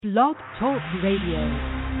Blog Talk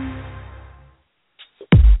Radio.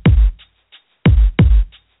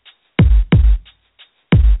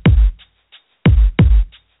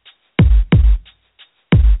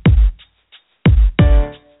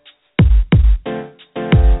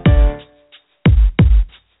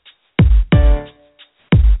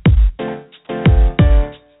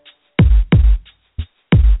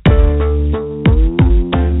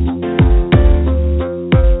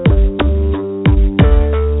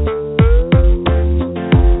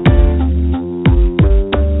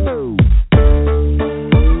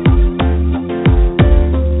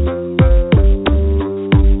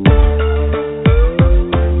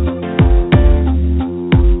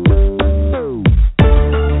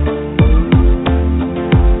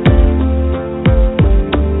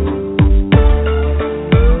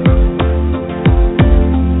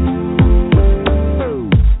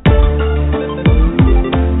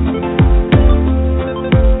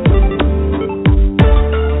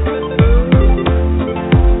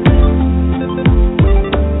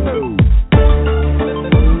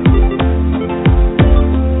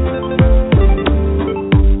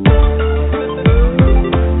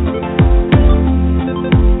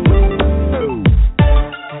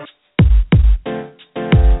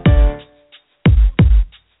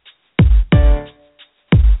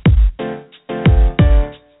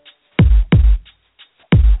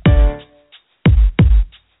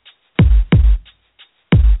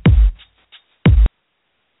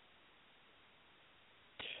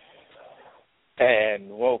 And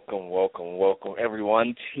welcome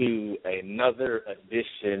everyone to another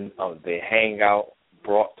edition of the Hangout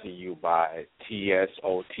brought to you by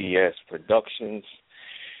TSOTS Productions.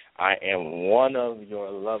 I am one of your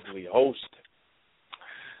lovely hosts,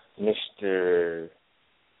 Mr.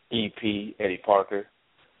 EP Eddie Parker,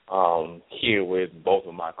 here with both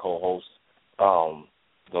of my co-hosts,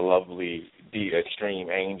 the lovely The Extreme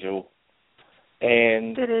Angel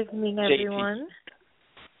and Good evening, everyone.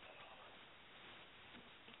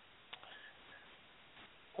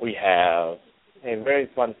 We have a very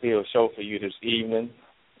fun-filled show for you this evening.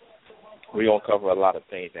 We're going to cover a lot of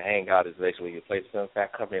things. The Hangout is basically a place in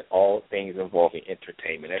fact covering all things involving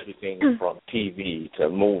entertainment, everything from TV to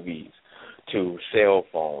movies to cell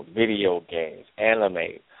phones, video games,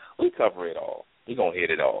 anime. We cover it all. We're going to hit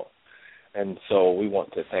it all. And so we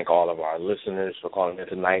want to thank all of our listeners for calling in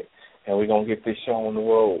tonight, and we're going to get this show on the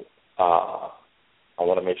road. I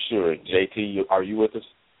want to make sure, JT, are you with us?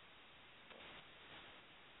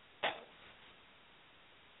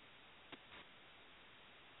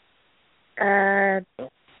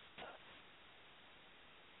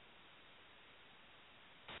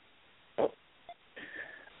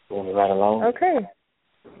 Moving right along. Okay.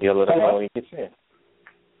 You'll let us know when he gets in.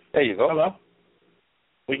 There you go. Hello.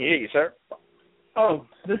 We can hear you, sir. Oh,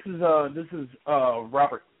 this is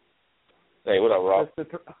Robert. Hey, what up, Rob?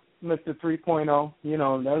 Mr. 3.0. You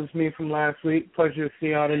know, that was me from last week. Pleasure to see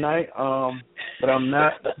y'all tonight. But I'm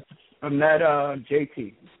not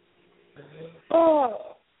JT. Oh.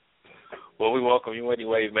 Well, we welcome you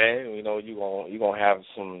anyway, man. We know you gonna have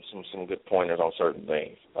some good pointers on certain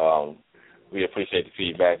things. We appreciate the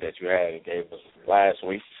feedback that you had and gave us last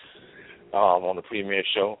week on the premiere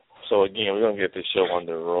show. So again, we're gonna get this show on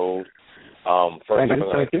the road.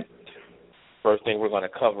 First thing we're gonna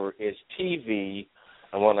cover is TV.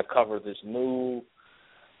 I'm gonna cover this new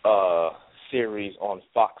series on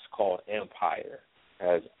Fox called Empire.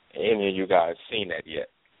 Has any of you guys seen that yet?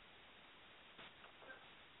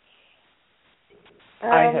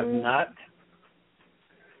 I have not.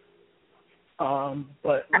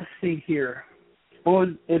 But let's see here. What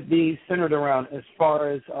would it be centered around as far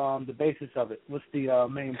as the basis of it? What's the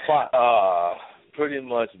main plot? Pretty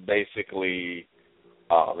much basically,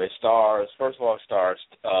 it stars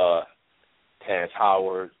Terrence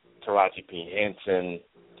Howard, Taraji P. Henson,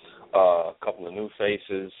 a couple of new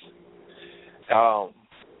faces.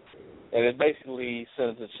 And it basically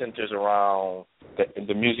centers around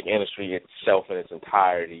the music industry itself in its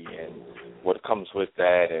entirety and what comes with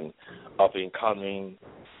that, and up-and-coming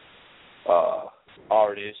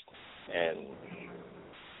artists and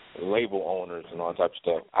label owners and all that type of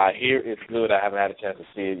stuff. I hear it's good. I haven't had a chance to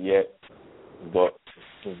see it yet, but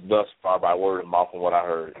thus far by word of mouth from what I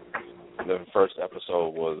heard, the first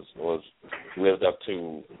episode was lived up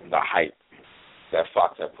to the hype that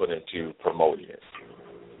Fox had put into promoting it.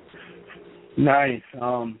 Nice.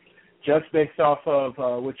 Just based off of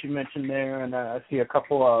what you mentioned there, and I see a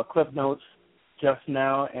couple clip notes just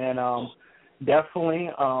now, and definitely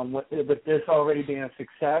with this already being a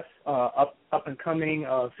success, up and coming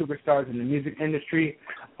superstars in the music industry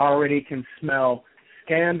already can smell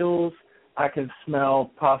scandals, I can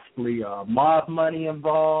smell possibly mob money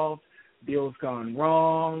involved, deals gone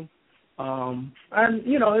wrong. And,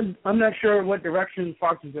 I'm not sure what direction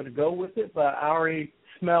Fox is going to go with it, but I already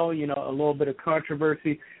smell, a little bit of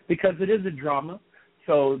controversy because it is a drama.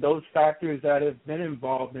 So those factors that have been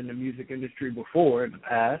involved in the music industry before in the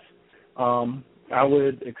past, I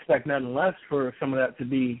would expect nothing less for some of that to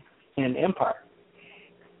be in Empire.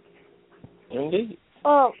 Indeed.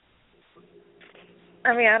 Well,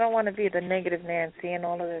 I don't want to be the negative Nancy and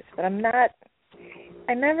all of this, but I'm not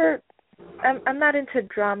into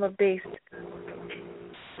drama-based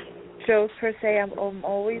shows per se. I'm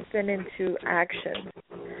always been into action.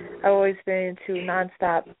 I've always been into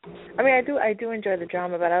nonstop. I do enjoy the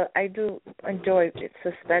drama, but I do enjoy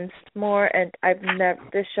suspense more. And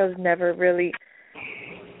this show's never really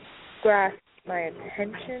grasped my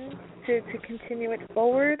attention to continue it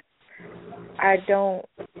forward. I don't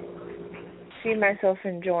see myself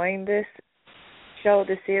enjoying this show,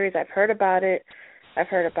 this series. I've heard about it. I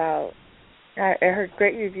heard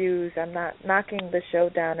great reviews. I'm not knocking the show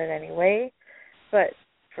down in any way, but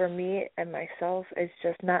for me and myself, it's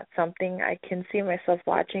just not something I can see myself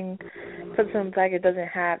watching. For some fact, it doesn't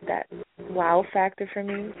have that wow factor for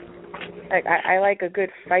me. Like I like a good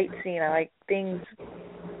fight scene. I like things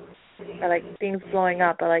blowing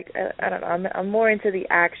up. I don't know. I'm more into the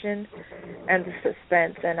action and the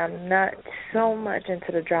suspense, and I'm not so much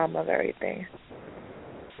into the drama of everything.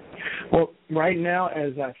 Well, right now,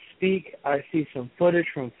 as I speak, I see some footage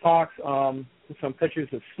from Fox, some pictures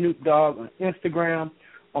of Snoop Dogg on Instagram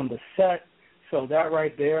on the set. So that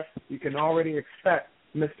right there, you can already expect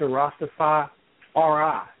Mr.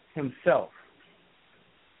 Rastafari himself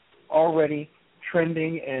already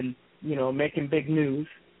trending and, making big news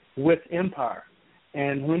with Empire.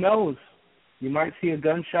 And who knows, you might see a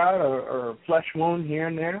gunshot or a flesh wound here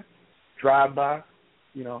and there, drive by.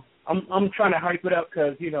 I'm trying to hype it up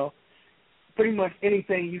because, pretty much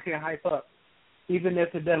anything you can hype up, even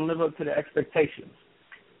if it doesn't live up to the expectations.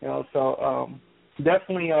 So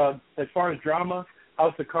definitely as far as drama,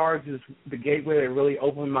 House of Cards is the gateway that really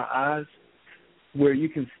opened my eyes, where you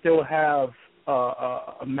can still have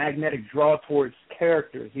a magnetic draw towards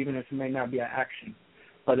characters, even if it may not be an action.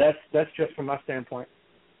 But that's just from my standpoint.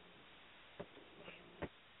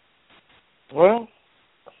 Well,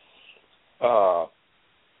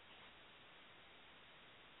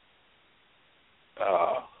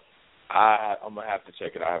 I'm going to have to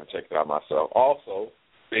check it out. I haven't checked it out myself. Also,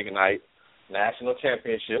 big night, national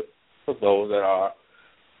championship for those of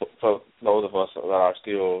us that are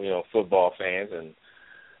still, football fans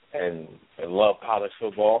and love college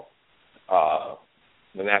football.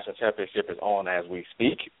 The national championship is on as we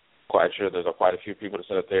speak. Quite sure there's quite a few people that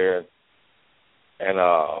sit up there and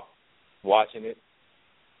watching it.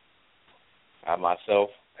 I myself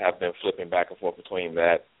have been flipping back and forth between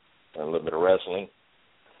that and a little bit of wrestling.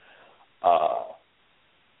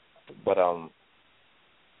 But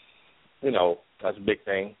that's a big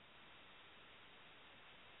thing.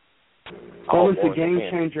 What was the game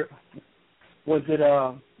changer? Was it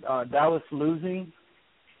Dallas losing?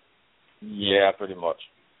 Yeah, pretty much.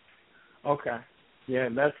 Okay. Yeah,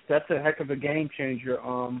 that's a heck of a game changer.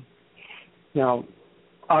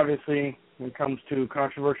 Obviously when it comes to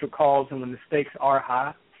controversial calls and when the stakes are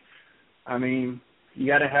high, you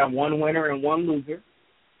got to have one winner and one loser.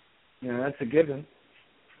 That's a given.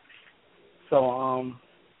 So,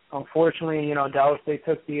 unfortunately, Dallas, they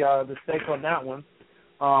took the stake on that one.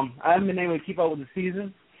 I haven't been able to keep up with the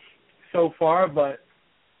season so far, but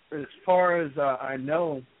as far as I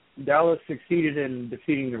know, Dallas succeeded in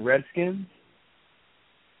defeating the Redskins,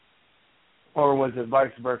 or was it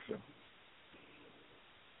vice versa?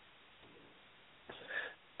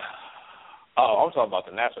 Oh, I'm talking about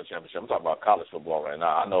the national championship. I'm talking about college football right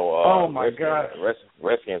now. I know.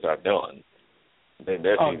 Redskins are done.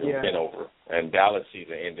 Their season's been over, and Dallas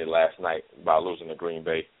season ended last night by losing to Green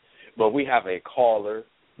Bay. But we have a caller.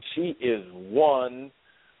 She is one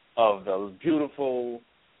of the beautiful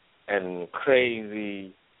and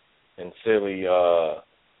crazy and silly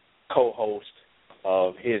co-host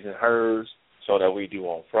of His and Hers show that we do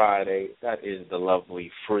on Friday. That is the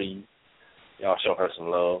lovely Free. Y'all show her some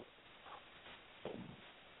love.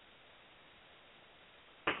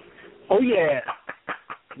 Oh, yeah.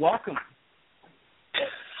 Welcome.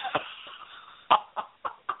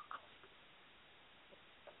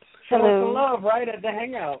 Show us some love right at the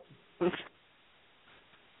Hangout.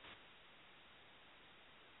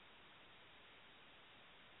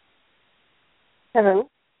 Hello?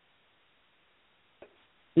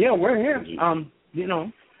 Yeah, we're here.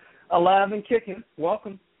 Alive and kicking.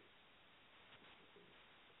 Welcome.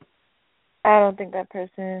 I don't think that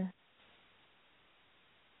person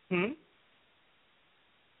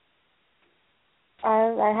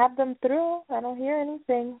I have them through. I don't hear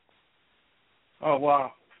anything. Oh,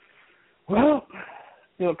 wow. Well,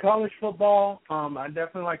 college football, I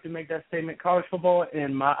definitely like to make that statement. College football,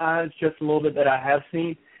 in my eyes, just a little bit that I have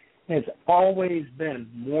seen, has always been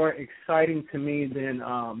more exciting to me than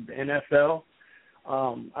the NFL.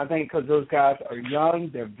 I think because those guys are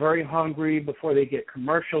young, they're very hungry before they get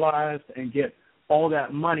commercialized and get all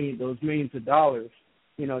that money, those millions of dollars,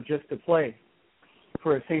 just to play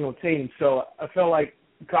for a single team. So I feel like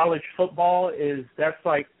college football that's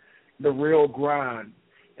like the real grind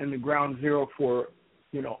and the ground zero for,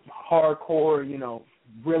 hardcore,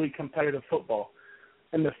 really competitive football.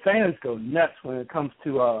 And the fans go nuts when it comes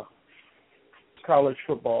to college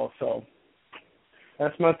football. So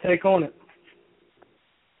that's my take on it.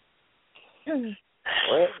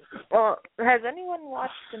 Well, has anyone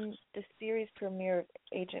watched the series premiere of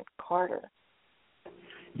Agent Carter?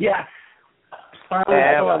 Yes. Am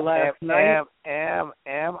I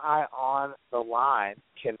on the line?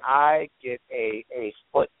 Can I get a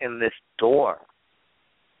foot in this door?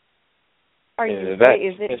 Are you? Is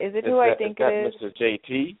it who I think it is? Mr.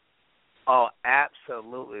 JT? Oh,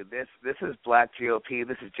 absolutely. This is Black GOP.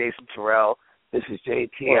 This is Jason Terrell. This is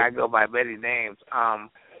JT. I go by many names.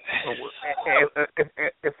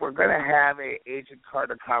 If we're going to have a Agent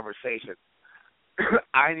Carter conversation,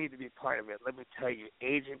 I need to be part of it. Let me tell you,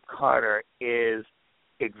 Agent Carter is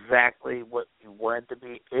exactly what you want to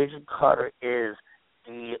be. Agent Carter is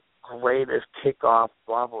the greatest kickoff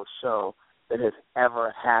Marvel show that has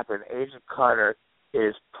ever happened. Agent Carter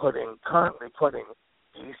is currently putting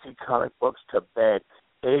DC comic books to bed.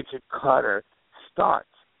 Agent Carter starts.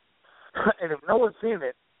 And if no one's seen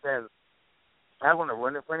it, then I don't want to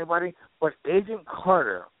run it for anybody, but Agent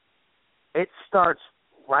Carter, it starts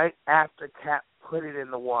right after Cap put it in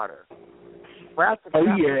the water. Right after Cap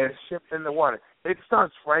put the ship in the water. It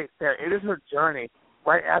starts right there. It is her journey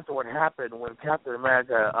right after what happened when Captain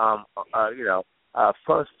America,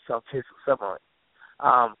 first self-chasing submarine.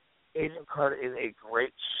 Agent Carter is a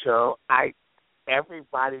great show.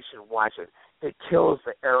 Everybody should watch it. It kills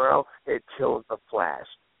the Arrow. It kills the Flash.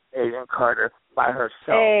 Agent Carter by herself.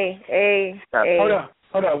 Hey.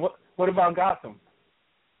 Hold on. What about Gotham?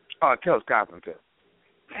 Oh, it kills Gotham too.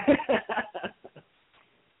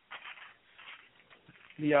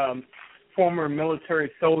 The former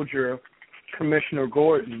military soldier, Commissioner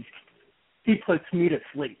Gordon, he puts me to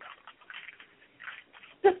sleep.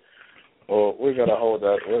 Well, we're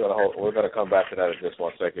gonna come back to that in just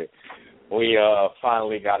 1 second. We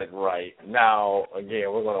finally got it right. Now,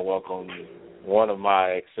 again, we're gonna welcome one of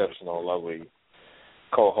my exceptional, lovely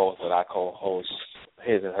co-hosts that I co-host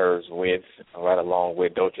his and hers with, right along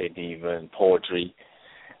with Dolce Diva and Poetry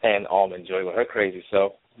and Almond Joy with her crazy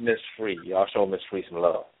self, Miss Free. Y'all show Miss Free some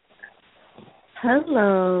love.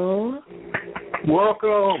 Hello.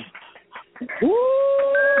 Welcome. Woo!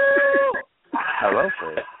 Hello,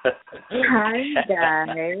 Free. Hi,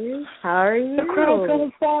 guys. How are you? The crowd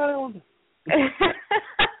comes wild.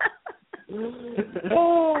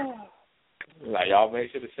 Like, y'all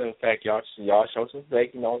make sure to send back. Y'all show some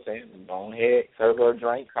fake, you know what I'm saying? Go ahead, serve her a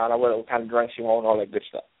drink, find out what kind of drink she wants, all that good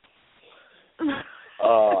stuff.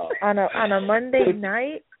 On a Monday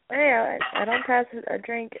night, hey, I don't pass a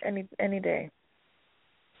drink any day.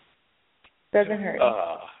 Doesn't hurt.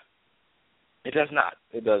 It does not.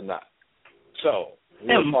 It does not. So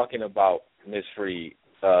we were talking about Miss Free,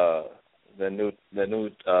 the new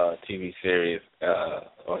TV series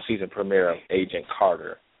or season premiere of Agent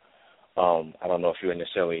Carter. I don't know if you're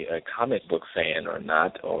necessarily a comic book fan or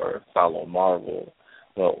not, or follow Marvel.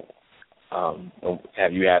 Well,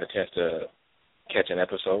 have you had a chance to catch an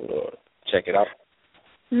episode or check it out?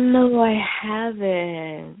 No, I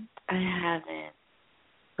haven't.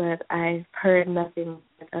 But I've heard nothing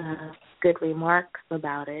but good remarks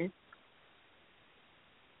about it.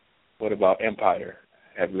 What about Empire?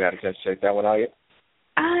 Have you had a chance to check that one out yet?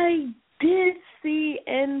 I did see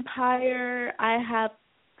Empire. I have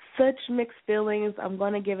such mixed feelings. I'm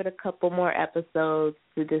going to give it a couple more episodes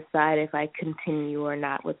to decide if I continue or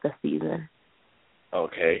not with the season.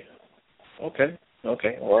 Okay.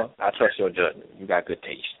 Well, I trust your judgment. You got good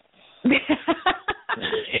taste.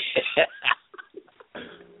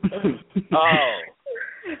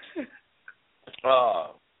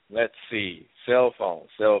 Let's see. Cell phone.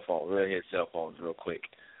 We're going to hit cell phones real quick.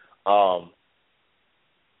 I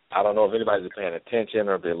don't know if anybody's been paying attention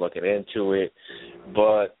or been looking into it,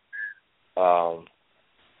 but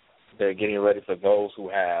they're getting ready for those who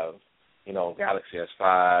have, Galaxy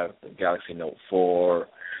S5, the Galaxy Note 4.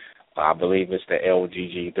 I believe it's the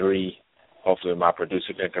LG G3. Hopefully my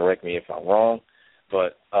producer can correct me if I'm wrong.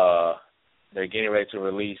 but they're getting ready to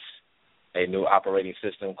release a new operating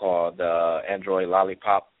system called Android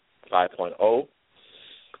Lollipop 5.0.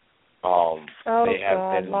 They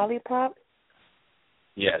have been, Lollipop?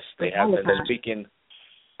 Yes, they have been speaking.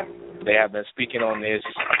 They have been speaking on this.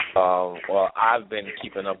 Well, I've been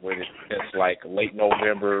keeping up with it since like late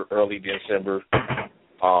November, early December.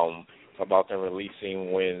 About them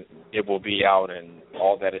releasing when it will be out and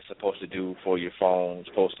all that it's supposed to do for your phone. It's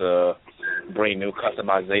supposed to bring new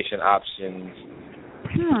customization options,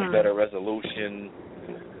 better resolution,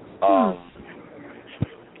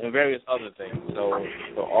 and various other things. So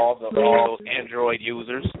for all those Android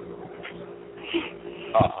users,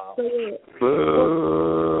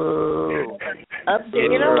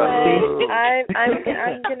 you know what?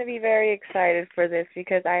 I'm going to be very excited for this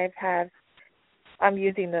because I'm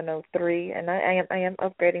using the Note 3 and I am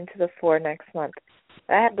upgrading to the 4 next month.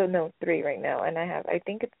 I have the Note 3 right now, and I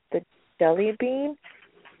think it's the Jelly Bean.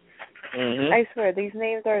 Mm-hmm. I swear these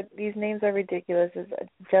names are ridiculous. It's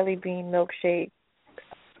Jelly Bean, milkshake,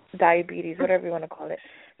 diabetes, whatever you want to call it.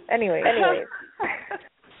 Anyways,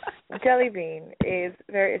 Jelly Bean it's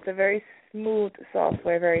a very smooth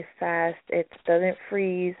software, very fast. It doesn't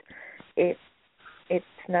freeze. It's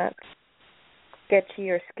not sketchy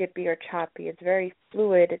or skippy or choppy. It's very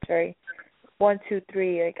fluid. It's very 1, 2,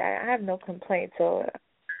 3. Like I have no complaints. So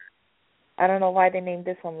I don't know why they named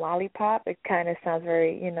this one Lollipop. It kind of sounds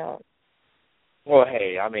very, Well,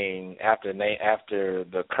 hey, I mean, after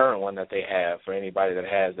the current one that they have, for anybody that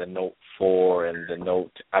has the Note 4 and the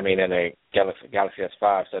and the Galaxy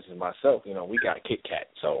S5, such as myself, we got Kit Kat.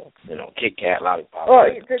 So, Kit Kat, Lollipop. Well,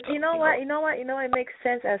 you know what? It makes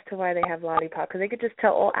sense as to why they have Lollipop, because they could just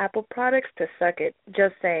tell all Apple products to suck it.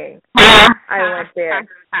 Just saying. I went there.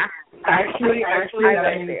 Actually,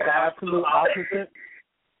 I mean the absolute opposite.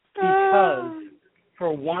 Because,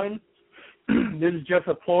 for one, this is just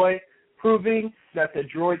a ploy proving that the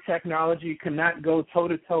Droid technology cannot go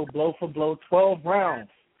toe-to-toe, blow-for-blow, 12 rounds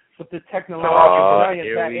with the technological giant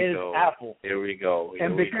that is Apple. Here we go.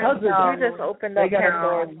 And because of that, you just opened up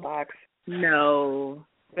Pandora's box. No.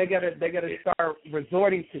 They gotta start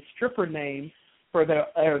resorting to stripper names for their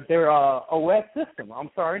OS system.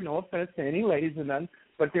 I'm sorry, no offense to any ladies and none,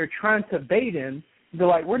 but they're trying to bait in. They're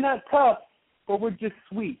like, we're not tough, but we're just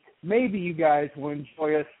sweet. Maybe you guys will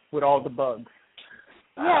enjoy us with all the bugs.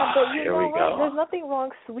 Yeah, but you know what? There's nothing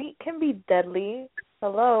wrong. Sweet can be deadly.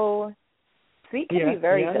 Hello. Sweet can be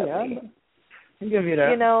very deadly. Yeah. I'll give you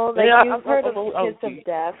that. You've heard of Kiss of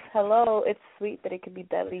Death. Hello, it's sweet, but it can be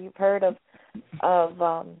deadly. You've heard of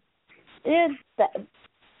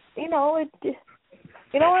you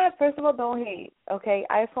know what? First of all, don't hate. Okay,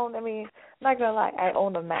 iPhone. I'm not gonna lie. I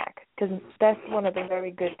own a Mac because that's one of the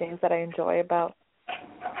very good things that I enjoy about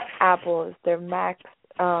Apple is their Macs.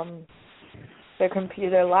 Their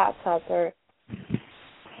computer, laptops are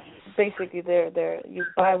basically you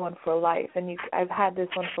buy one for life, and I've had this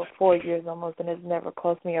one for 4 years almost, and it's never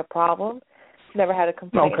caused me a problem. Never had a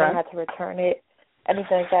complaint. Never had to return it,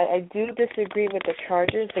 anything like that. I do disagree with the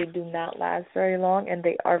chargers. They do not last very long, and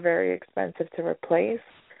they are very expensive to replace.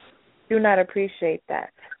 Do not appreciate that.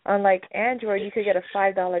 Unlike Android, you could get a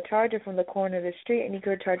 $5 charger from the corner of the street, and you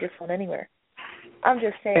could charge your phone anywhere. I'm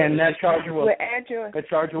just saying. And that charger will. With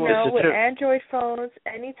Android phones,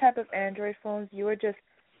 any type of Android phones,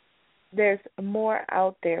 there's more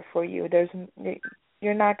out there for you.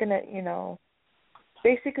 You're not gonna,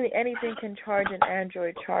 basically anything can charge an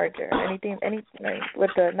Android charger. Anything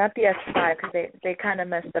with not the S5 because they kind of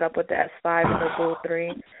messed it up with the S5 and the Note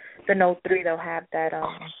 3. The Note 3 they'll have that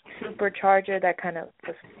supercharger that kind of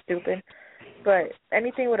was stupid. But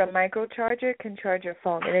anything with a microcharger can charge your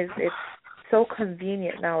phone, and it's so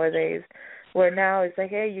convenient nowadays, where now it's like,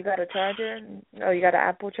 hey, you got a charger? Oh, you got an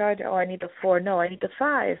Apple charger? Oh, I need the 4. No, I need the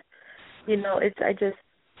 5.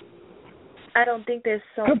 I don't think there's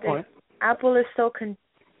so. Good point. Apple is so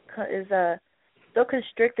so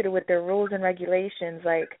constricted with their rules and regulations.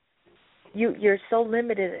 Like you're so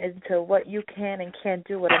limited into what you can and can't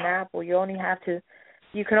do with an Apple. You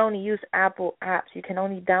can only use Apple apps. You can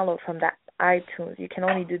only download from that iTunes. You can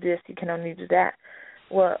only do this. You can only do that.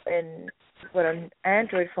 Well, with an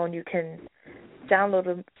Android phone, you can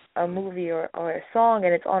download a movie or a song,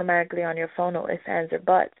 and it's automatically on your phone, no ifs, ands, or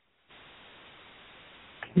buts.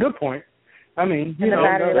 Good point. Very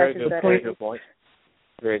good point.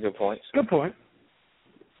 Very good points. Good point.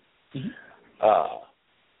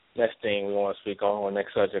 Next thing we want to speak on, or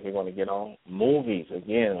next subject we want to get on, movies.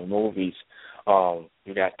 Again, movies.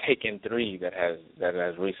 You got Taken 3 that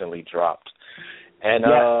has recently dropped, and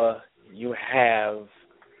you have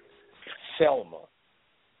Selma,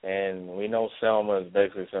 and we know Selma is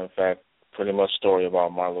basically pretty much story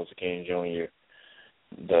about Martin Luther King Jr.,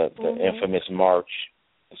 the infamous march,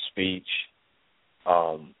 the speech.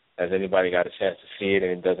 Has anybody got a chance to see it,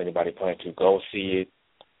 and does anybody plan to go see it?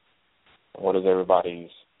 What is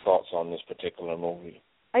everybody's thoughts on this particular movie?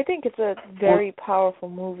 I think it's a very powerful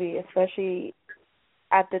movie, especially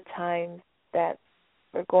at the time that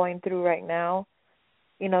we're going through right now.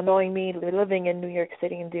 You know, knowing me, living in New York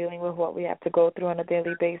City and dealing with what we have to go through on a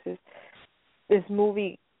daily basis, this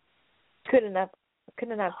movie couldn't have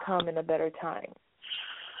come in a better time.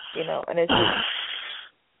 You know, and it's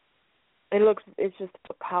just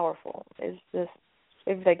powerful. It's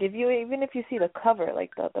like even if you see the cover,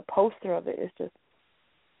 like the poster of it,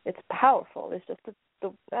 it's powerful. It's just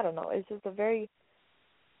I don't know. It's just a very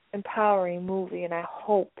empowering movie, and I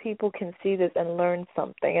hope people can see this and learn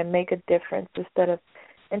something and make a difference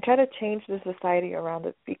and try to change the society around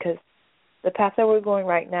it, because the path that we're going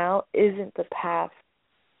right now isn't the path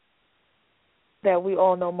that we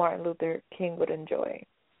all know Martin Luther King would enjoy.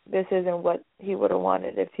 This isn't what he would have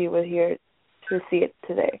wanted if he was here to see it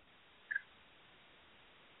today.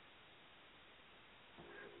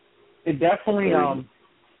 It definitely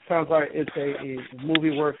sounds like it's a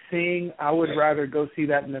movie worth seeing. I would rather go see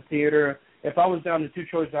that in the theater. If I was down to two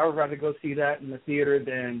choices, I would rather go see that in the theater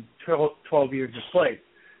than 12 Years a Slave.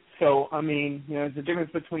 So, I mean, you know, there's a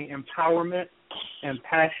difference between empowerment and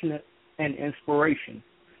passionate and inspiration.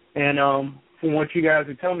 And from what you guys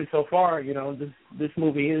are telling me so far, you know, this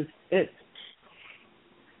movie is it.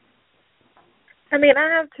 I mean, I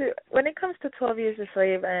have to, when it comes to 12 Years a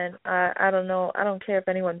Slave, and I don't know, I don't care if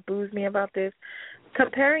anyone boos me about this,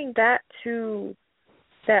 comparing that to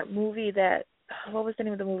that movie what was the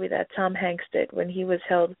name of the movie that Tom Hanks did when he was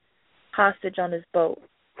held hostage on his boat?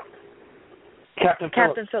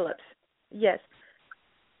 Captain Phillips. Yes.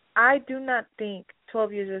 I do not think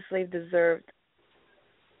 12 Years a Slave deserved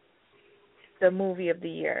the movie of the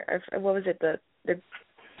year. What was it? It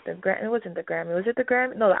wasn't the Grammy. Was it the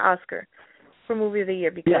Grammy? No, the Oscar for movie of the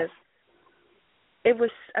year, because it was.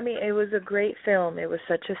 I mean, it was a great film. It was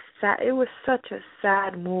such a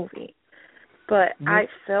sad movie, but I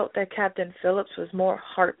felt that Captain Phillips was more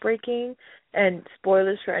heartbreaking. And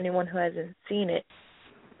spoilers for anyone who hasn't seen it.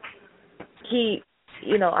 He,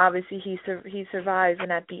 you know, obviously he survives,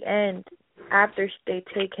 and at the end, after they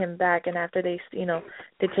take him back and after they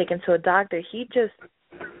take him to a doctor, he just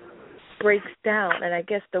breaks down. And I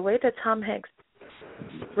guess the way that Tom Hanks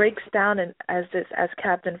breaks down as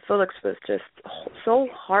Captain Phillips was just so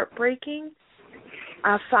heartbreaking.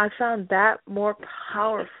 I found that more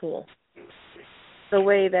powerful. The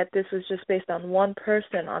way that this was just based on one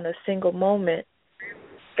person on a single moment,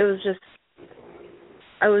 it was just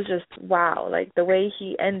wow. Like the way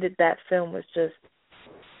he ended that film was just.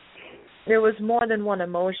 There was more than one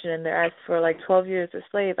emotion in there. As for like 12 Years a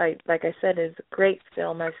Slave, like I said, it's a great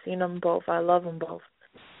film. I've seen them both. I love them both.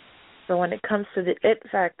 So when it comes to the it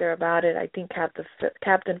factor about it, I think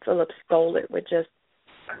Captain Phillips stole it with just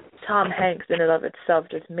Tom Hanks in and of itself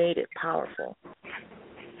just made it powerful.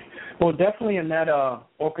 Well, definitely in that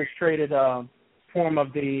orchestrated form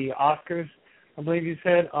of the Oscars, I believe you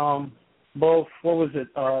said, both, what was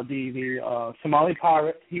it, the Somali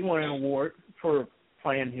pirate, he won an award for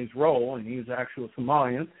playing his role, and he was actually a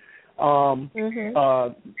Somalian.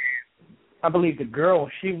 I believe the girl,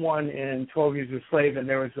 she won in 12 Years a Slave, and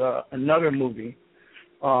there was another movie,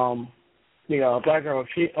 the black girl,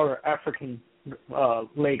 or African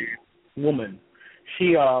woman,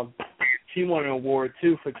 she won an award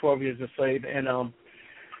too for 12 Years a Slave, and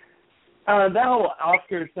that whole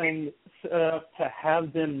Oscar thing, to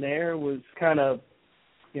have them there was kind of,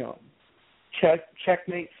 you know,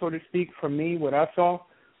 checkmate, so to speak, for me, what I saw.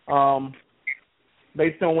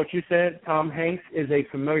 Based on what you said, Tom Hanks is a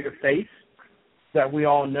familiar face that we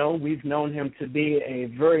all know. We've known him to be a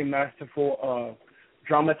very masterful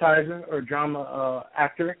dramatizer or drama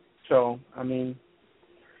actor. So, I mean,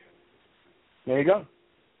 there you go.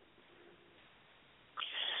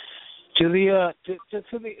 I'm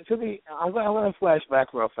going to flash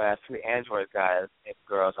back real fast to the Android guys and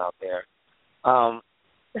girls out there.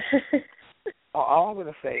 All I'm going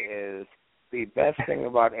to say is the best thing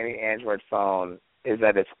about any Android phone is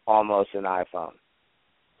that it's almost an iPhone.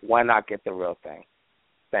 Why not get the real thing?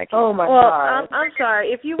 Thank you. Oh my God. I'm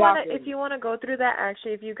sorry. If you want to go through that,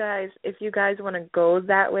 actually, if you guys want to go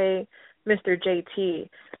that way, Mr. JT,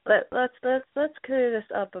 let's clear this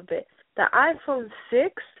up a bit. The iPhone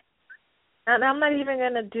 6, and I'm not even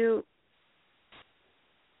going to do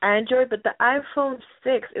Android, but the iPhone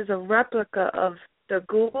 6 is a replica of the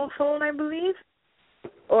Google phone, I believe,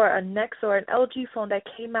 or a Nexus or an LG phone that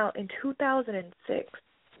came out in 2006.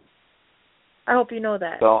 I hope you know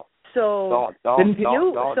that. So don't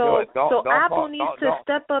do it. Don't Apple needs to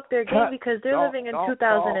step up their game because they're living in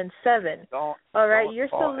 2007. All right, you're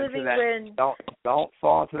still living in. Don't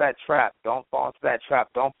fall into that trap. Don't fall into that trap.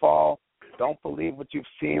 Don't believe what you've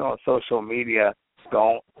seen on social media.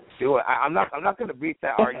 Don't do it. I'm not going to beat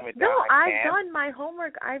that argument down. No, I've done my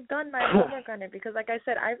homework. I've done my homework on it because, like I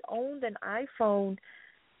said, I've owned an iPhone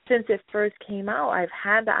since it first came out. I've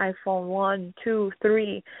had the iPhone 1, 2,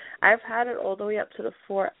 3. I've had it all the way up to the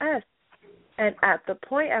 4S. And at the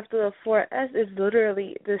point after the 4S is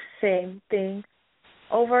literally the same thing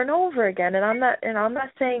over and over again. And I'm not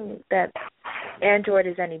saying that Android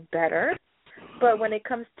is any better, but when it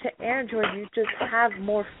comes to Android, you just have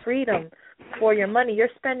more freedom for your money. You're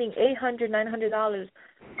spending $800, $900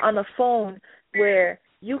 on a phone where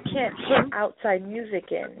you can't put outside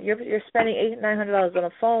music in. You're spending $800, $900 on a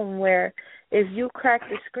phone where if you crack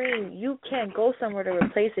the screen, you can't go somewhere to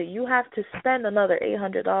replace it. You have to spend another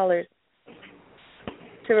 $800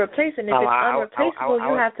 to replace it. And if it's unreplaceable,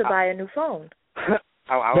 you have to buy a new phone.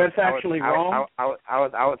 That's actually wrong. I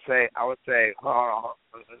would say. Hold on,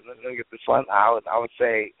 let me get this one. I would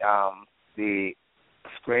say the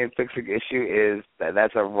screen fixing issue is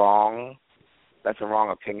that's a wrong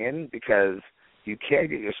opinion because you can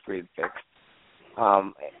get your screen fixed.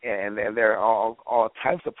 And there are all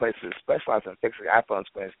types of places specialized in fixing iPhone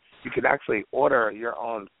screens. You can actually order your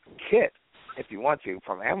own kit if you want to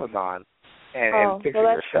from Amazon and fix it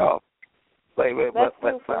yourself. That's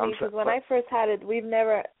true for me because when I first had it,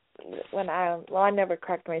 I never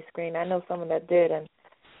cracked my screen. I know someone that did, and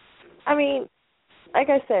I mean, like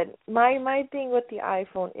I said, my thing with the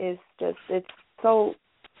iPhone is just it's so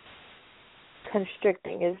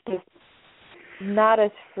constricting. It's just not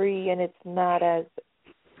as free, and it's not as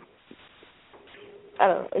I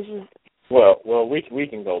don't know. It's just well, we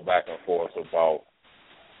can go back and forth about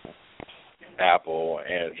Apple,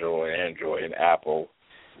 Android, and Apple.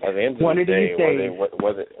 At the end of the day,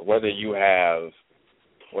 whether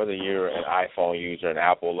you're an iPhone user, an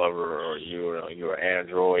Apple lover, or you're an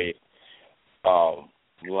Android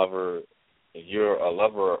lover, you're a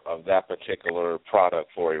lover of that particular product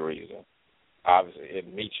for a reason. Obviously,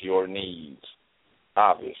 it meets your needs.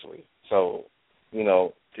 Obviously, so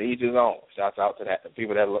to each his own. Shouts out to the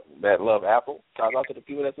people that love Apple. Shouts out to the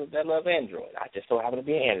people that love Android. I just don't happen to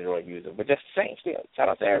be an Android user, but just the same. Still, shout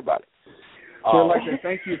out to everybody. Well, like to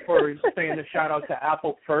thank you for saying the shout out to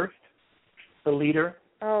Apple first, the leader.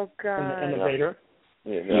 Oh God, and the innovator.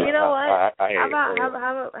 Yeah, you know what?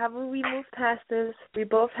 How about we move past this? We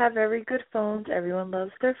both have very good phones. Everyone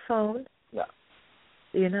loves their phone. No.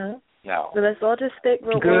 No. So let's all just stick.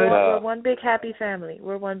 We're one big happy family.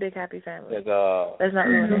 We're one big happy family. Let's not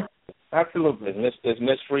ruin it. Absolutely. Is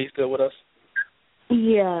Miss Free still with us?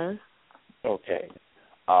 Yes. Okay.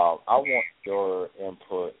 I want your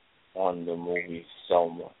input on the movie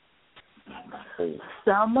Selma. Please.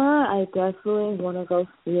 Selma, I definitely want to go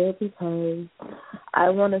see it because I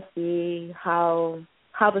want to see how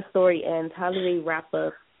the story ends. How do they wrap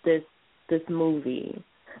up this movie?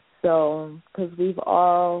 So, because we've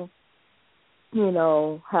all,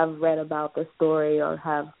 have read about the story or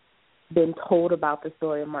have been told about the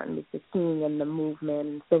story of Martin Luther King and the movement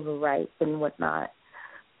and civil rights and whatnot.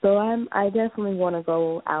 So I definitely want to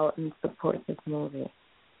go out and support this movie.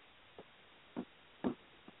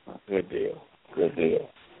 Good deal.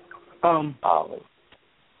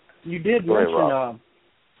 You did mention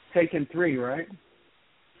Taken 3, right?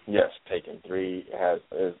 Yes, Taken 3 is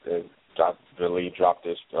dropped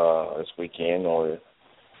this weekend, or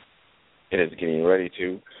it is getting ready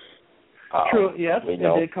to. True. Yes,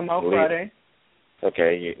 it did come out Friday.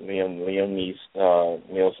 Okay, Liam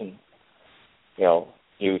Neeson,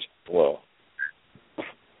 huge,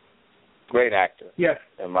 great actor. Yes,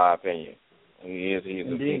 in my opinion. He's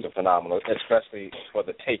a phenomenal, especially for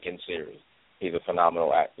the Taken series. He's a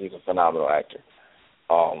phenomenal actor.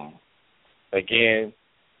 Again,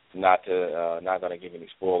 not going to give any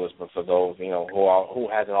spoilers, but for those who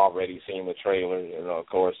hasn't already seen the trailer, of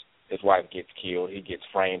course, his wife gets killed. He gets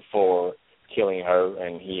framed for killing her,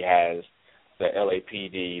 and he has the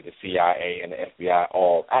LAPD, the CIA, and the FBI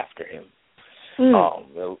all after him.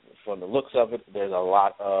 From the looks of it, there's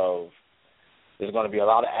going to be a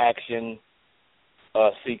lot of action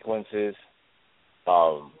sequences,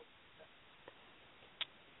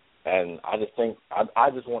 and I just think I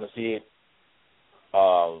just want to see it.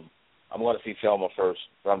 I'm going to see Selma first.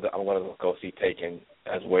 But I'm going to go see Taken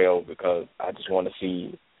as well because I just want to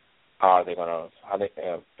see how they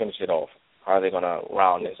finish it off. How are they going to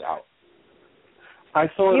round this out? I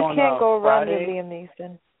saw it on You can't go wrong Friday. with Liam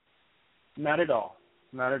Neeson. Not at all.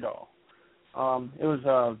 It was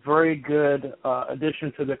a very good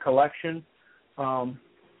addition to the collection.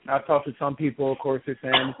 I've talked to some people, of course, they're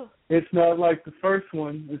saying it's not like the first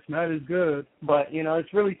one. It's not as good. But,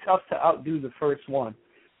 it's really tough to outdo the first one.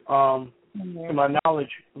 To my knowledge,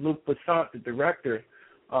 Luc Besson, the director,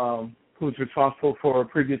 who's responsible for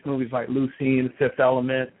previous movies like Lucy and The Fifth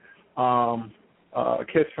Element,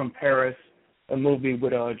 Kiss from Paris, a movie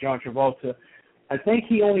with John Travolta, I think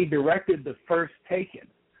he only directed the first Taken,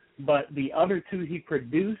 but the other two he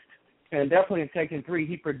produced, and definitely in Taken 3,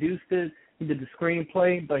 he produced it, he did the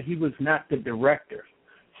screenplay, but he was not the director.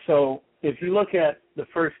 So if you look at the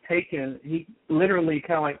first Taken, he literally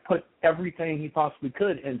kind of like put everything he possibly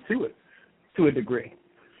could into it to a degree.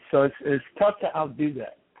 So it's tough to outdo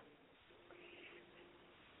that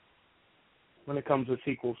when it comes to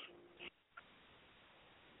sequels.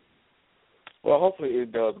 Well, hopefully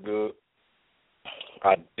it does good.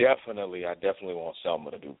 I definitely want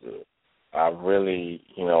Selma to do good. I really,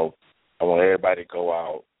 I want everybody to go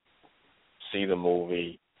out, see the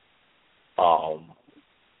movie.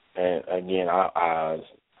 And again, I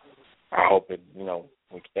hope it,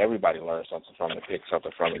 everybody learns something from it, pick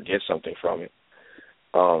something from it, get something from it.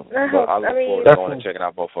 I look forward to going and checking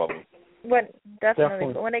out both of them.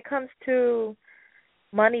 Definitely. But when it comes to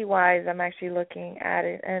money-wise, I'm actually looking at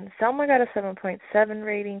it, and Selma got a 7.7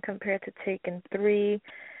 rating compared to Taken 3,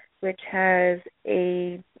 which has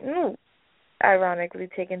ironically,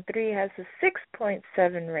 Taken 3 has a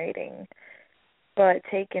 6.7 rating, but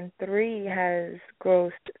Taken 3 has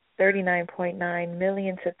grossed $39.9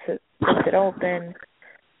 million since it opened.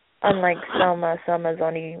 Unlike Selma, Selma's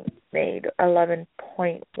only made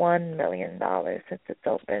 $11.1 million since it's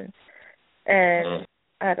opened, and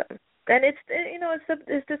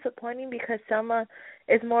it's disappointing because Selma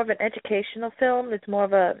is more of an educational film. It's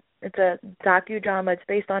a docudrama. It's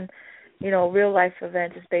based on, real life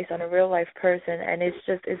events. It's based on a real life person, and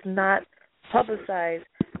it's not publicized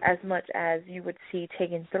as much as you would see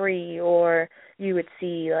Taken 3 or you would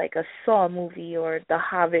see like a Saw movie or The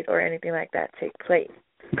Hobbit or anything like that take place.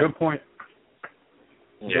 Good point.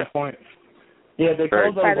 Yeah. Good point. Yeah, they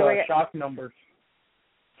call those shock numbers.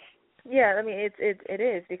 Yeah, I mean it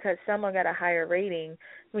is because Selma got a higher rating.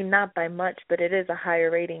 I mean not by much, but it is a higher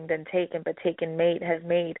rating than Taken. But Taken has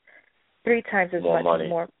made 3 times as much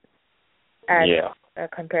more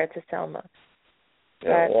compared to Selma.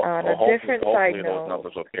 Yeah, but on a different side note, those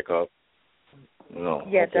numbers will pick up.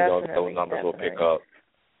 Yeah, definitely. Those numbers will pick up,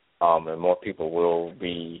 and more people will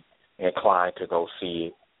be inclined to go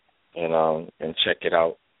see it and check it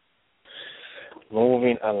out.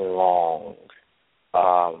 Moving along.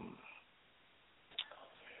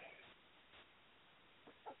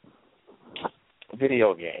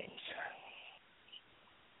 Video games.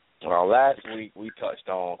 Well, last week we touched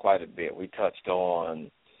on quite a bit. We touched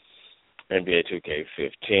on NBA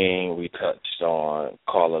 2K15. We touched on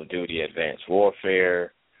Call of Duty Advanced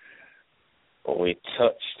Warfare. We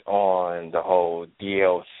touched on the whole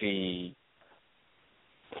DLC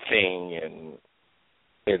thing and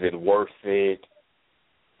is it worth it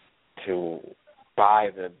to buy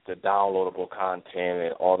the downloadable content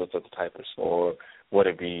and all this other type of stuff, or would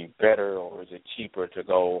it be better or is it cheaper to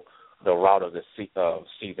go the route of the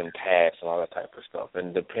season pass and all that type of stuff?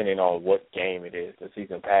 And depending on what game it is, the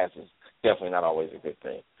season pass is definitely not always a good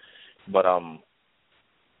thing. But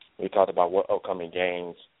we talked about what upcoming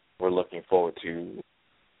games we're looking forward to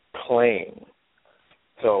playing.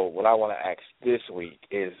 So what I want to ask this week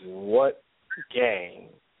is, what game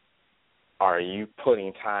are you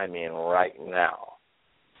putting time in right now?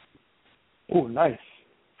 Oh, nice.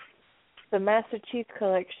 The Master Chief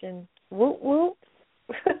Collection. Whoop, whoop.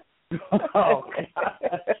 Oh,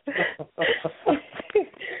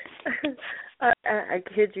 I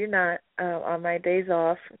kid you not. On my days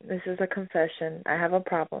off, this is a confession. I have a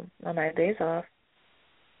problem. On my days off,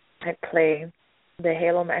 I play the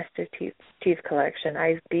Halo Master Chief Collection.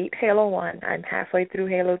 I beat Halo 1. I'm halfway through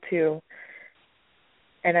Halo 2.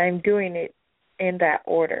 And I'm doing it in that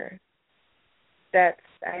order. I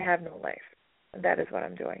have no life. That is what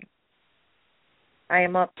I'm doing. I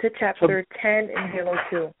am up to chapter 10 in Halo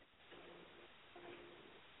 2.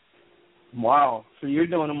 Wow. So you're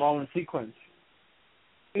doing them all in sequence.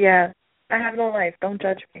 Yeah. I have no life. Don't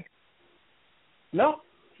judge me. No,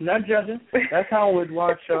 not judging. That's how I would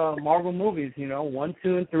watch Marvel movies, 1,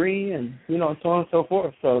 2, and 3, and, so on and so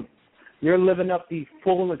forth. So you're living up the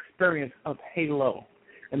full experience of Halo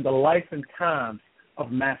and the life and times of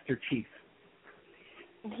Master Chief.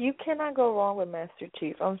 You cannot go wrong with Master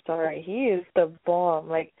Chief. I'm sorry. He is the bomb.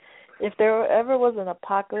 Like, if there ever was an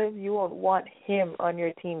apocalypse, you would want him on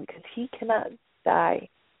your team because he cannot die.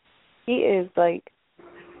 He is, like,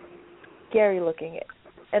 scary looking.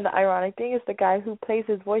 And the ironic thing is the guy who plays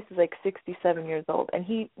his voice is like 67 years old, and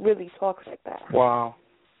he really talks like that. Wow.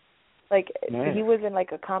 Like, Man. he was in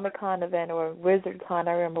like a Comic-Con event or a WizardCon,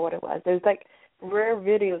 I remember what it was. There's like rare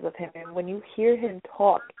videos of him, and when you hear him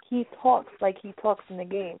talk, he talks like he talks in the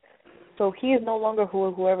game. So he is no longer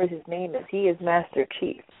whoever his name is. He is Master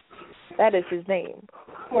Chief. That is his name.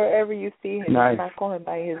 Wherever you see him, nice. Not call him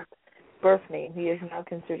by his birth name. He is now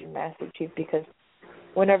considered Master Chief because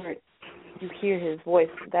whenever you hear his voice,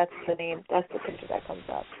 that's the name, that's the picture that comes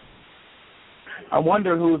up. I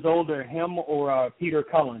wonder who's older, him or Peter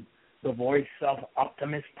Cullen, the voice of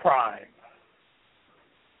Optimus Prime.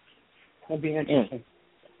 That'll be interesting.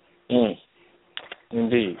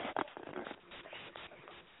 Indeed.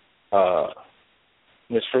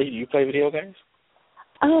 Miss Free, do you play video games?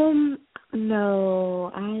 No,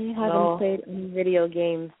 I haven't played any video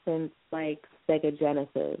games since like Sega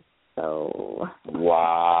Genesis. So.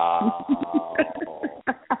 Wow.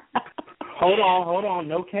 Hold on.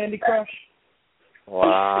 No Candy Crush?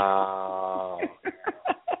 Wow.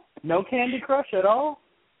 No Candy Crush at all?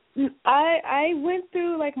 I went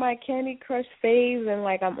through like my Candy Crush phase and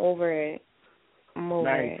like I'm over it.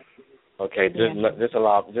 Nice. Okay, just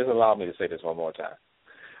allow me to say this one more time.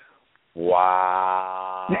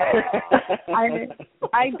 Wow. I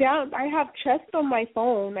have chess on my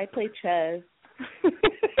phone. I play chess.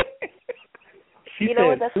 You know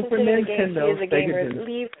what? That's considered a game. He is a gamer.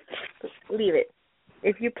 Leave it.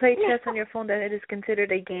 If you play chess on your phone, then it is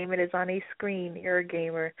considered a game. It is on a screen. You're a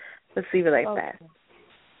gamer. Let's leave it like that.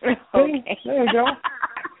 Okay. There you go.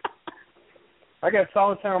 I got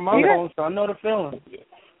solitaire on my phone, so I know the feeling.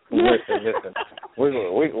 Listen. We're gonna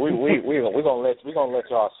let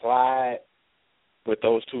y'all slide with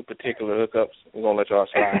those two particular hookups. We're gonna let y'all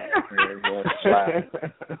slide.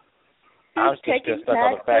 I'm still stuck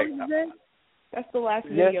on the fact. That's the last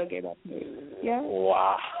video game I played. Yeah.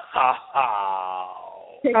 Wow.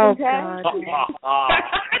 Oh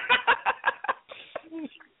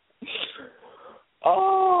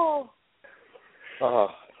God.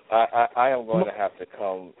 I am going to have to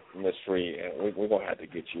come, Miss Free, and we're going to have to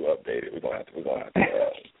get you updated. We're going to have to.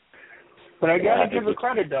 But I got to give her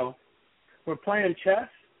credit though. We're playing chess.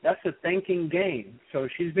 That's a thinking game. So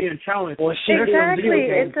she's being challenged. Well, exactly.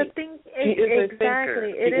 It's a thing. She is a thinker.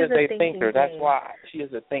 It is a thinker. That's why she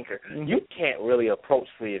is a thinker. Mm-hmm. You can't really approach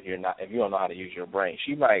Free if you don't know how to use your brain.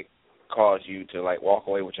 She might cause you to like walk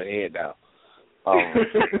away with your head down.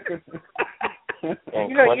 You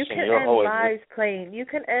can end lives playing. You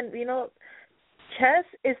can end. Chess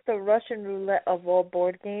is the Russian roulette of all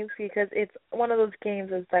board games because it's one of those games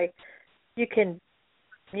that's like you can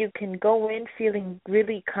go in feeling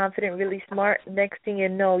really confident, really smart. Next thing you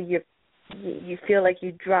know, you feel like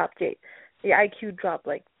you dropped it. Your IQ dropped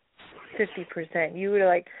like 50%. You were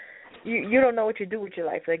like, you don't know what you do with your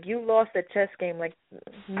life. Like you lost a chess game. Like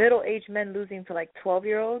middle-aged men losing to like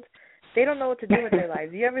 12-year-olds. They don't know what to do with their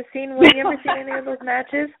lives. You ever seen any of those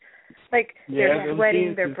matches? Like they're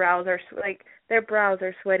sweating, their brows are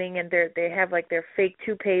sweating, and they have like their fake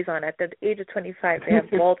toupees on. At the age of 25, they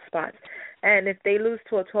have bald spots. And if they lose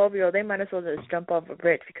to a 12-year-old, they might as well just jump off a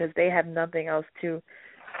bridge because they have nothing else to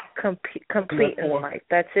complete in life.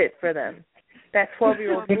 That's it for them. That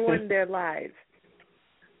 12-year-old ruined their lives.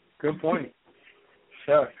 Good point.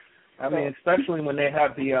 Sure. I mean, especially when they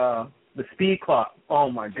have the speed clock. Oh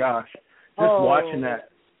my gosh! Just watching that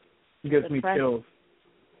gives me chills.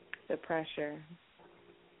 The pressure.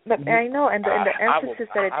 But I know, and the emphasis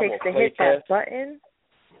that it takes to hit that button.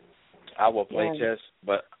 I will play chess,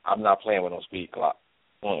 but I'm not playing with no speed clock.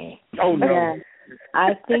 Oh no! Yeah.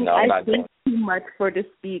 I think too much for the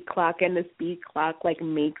speed clock, and the speed clock like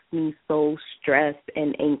makes me so stressed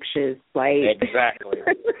and anxious. Like exactly.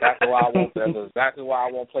 That's exactly why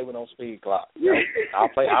I won't play with no speed clock.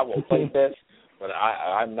 I will play chess, but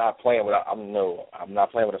I'm not playing with. I'm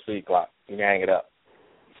not playing with a speed clock. You can hang it up.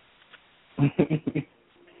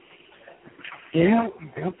 Yeah,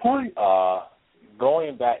 good point.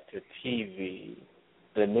 Going back to TV,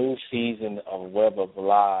 the new season of Web of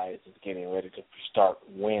Lies is getting ready to start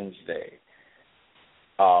Wednesday.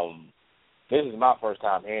 This is my first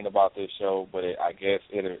time hearing about this show, but I guess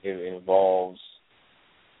it involves,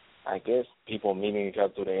 people meeting each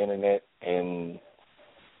other through the internet and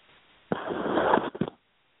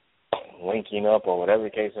linking up or whatever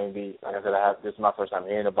the case may be. Like I said, this is my first time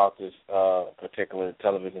hearing about this particular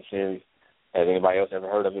television series. Has anybody else ever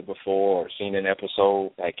heard of it before or seen an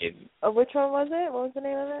episode? Which one was it? What was the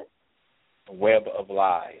name of it? Web of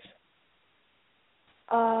Lies.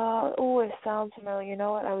 It sounds familiar. You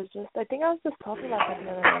know what? I think I was just talking about that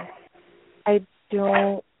the other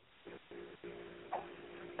day.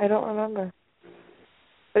 I don't remember.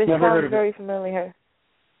 But it Never heard sounds of very familiar.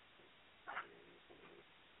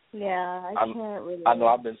 Yeah, I can't really. I know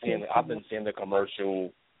I've been seeing the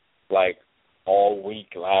commercial like all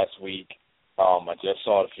week last week. I just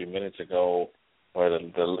saw it a few minutes ago where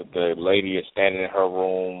the lady is standing in her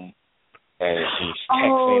room and she's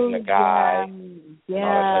texting the guy.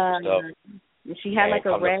 Yeah. And all that type of stuff. She had like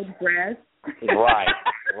a red dress.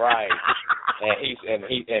 Right. And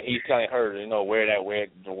he's telling her, wear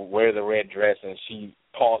the red dress, and she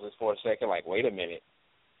pauses for a second, like, wait a minute.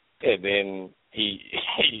 And then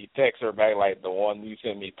he texts her back like the one you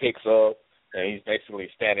sent me pics of, and he's basically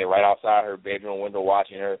standing right outside her bedroom window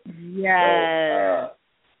watching her. Yes.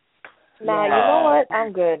 You know what?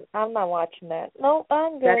 I'm good. I'm not watching that. Nope,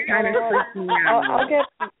 I'm good. That kind of freaks me out. I'll get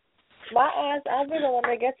my ass. I'll be the one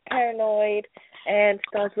that gets paranoid and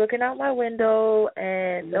starts looking out my window.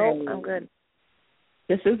 And nope, I'm good.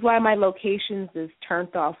 This is why my locations is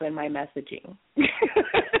turned off in my messaging.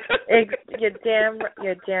 You're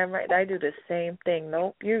damn right. I do the same thing.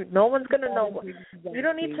 Nope. No one's gonna know. You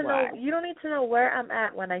don't need to know. You don't need to know where I'm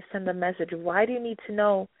at when I send a message. Why do you need to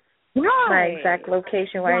know my exact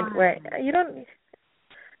location? Where you don't.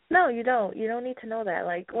 No, you don't. You don't need to know that.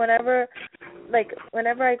 Whenever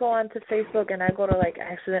I go onto Facebook and I go to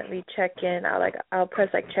accidentally check in, I'll press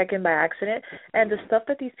check in by accident, and the stuff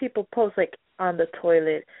that these people post on the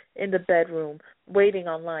toilet, in the bedroom, waiting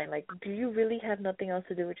online. Do you really have nothing else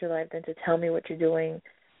to do with your life than to tell me what you're doing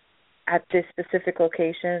at this specific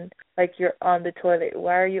location? You're on the toilet.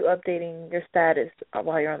 Why are you updating your status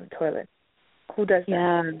while you're on the toilet? Who does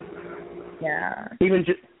that? Yeah. Even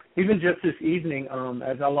just this evening,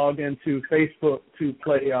 as I logged into Facebook to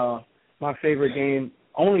play my favorite game,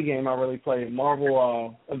 only game I really play,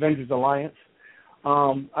 Marvel Avengers Alliance,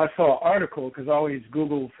 I saw an article because I always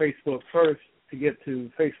Google Facebook first to get to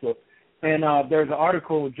Facebook. And there's an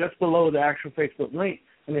article just below the actual Facebook link,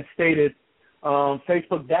 and it stated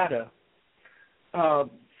Facebook data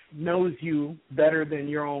knows you better than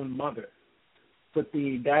your own mother with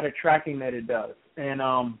the data tracking that it does. And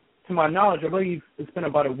to my knowledge, I believe it's been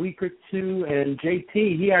about a week or two, and JT,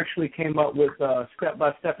 he actually came up with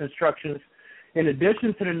step-by-step instructions in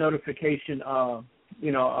addition to the notification,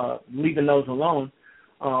 leaving those alone.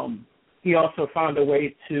 He also found a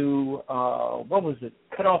way to,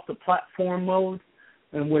 cut off the platform mode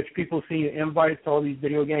in which people see invites to all these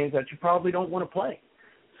video games that you probably don't want to play.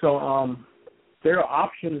 So there are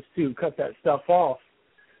options to cut that stuff off.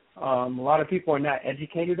 A lot of people are not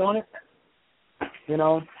educated on it,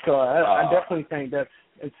 so I definitely think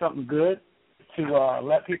it's something good to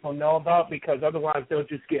let people know about, because otherwise they'll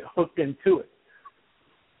just get hooked into it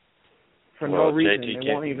for no reason. JT,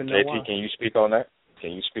 they won't even know why. Can you speak on that?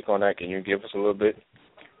 Can you give us a little bit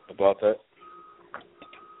about that?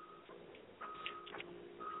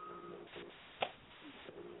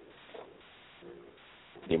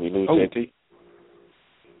 Did we lose JT?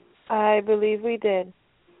 I believe we did.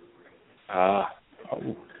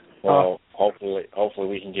 Well, hopefully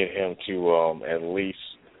we can get him to at least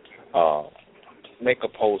make a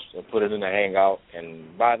post and put it in the Hangout.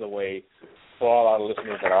 And by the way, for all our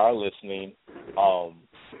listeners that are listening,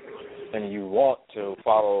 and you want to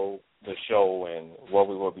follow the show and what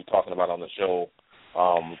we will be talking about on the show,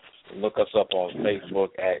 look us up on Facebook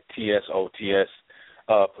at TSOTS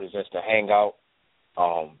presents the Hangout.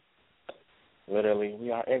 Literally,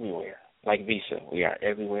 we are everywhere. Like Visa, we are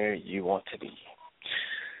everywhere you want to be.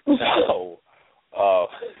 So, I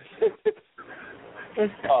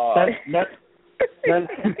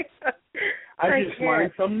just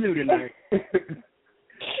learned something new tonight.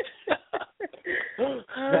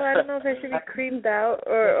 I don't know if I should be creeped out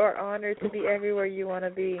or honored to be everywhere you want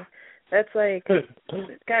to be. That's kind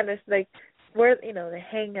of we're, the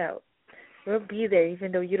Hangout. We'll be there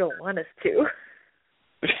even though you don't want us to.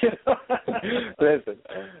 Listen.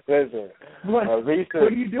 A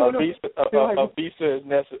visa is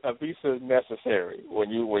necessary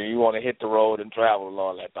when you want to hit the road and travel and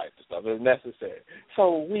all that type of stuff. It's necessary.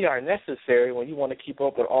 So we are necessary when you want to keep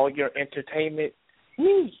up with all your entertainment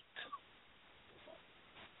needs.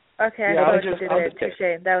 Okay, I know what you did there.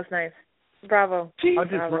 Touche. That was nice. Bravo.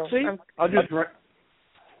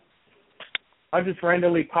 I'll just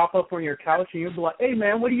randomly pop up on your couch and you'll be like, "Hey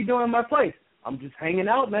man, what are you doing in my place?" "I'm just hanging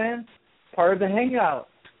out, man. Part of the Hangout.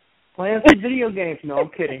 Playing some video games." No, I'm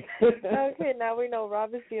kidding. Okay, now we know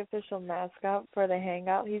Rob is the official mascot for the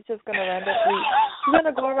Hangout. He's just going to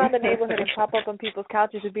go around the neighborhood and pop up on people's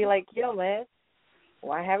couches and be like, "Yo, man,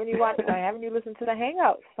 why haven't you listened to the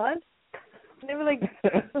Hangout, son?" And they were like,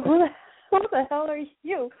 who the hell are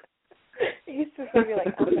you? He's just going to be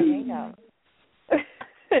like, "I'm the Hangout."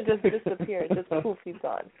 It just disappeared. Just poof, he's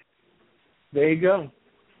gone. There you go.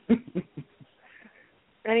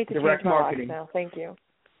 I need to Direct change my marketing locks now. Thank you.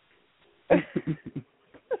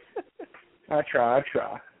 I try.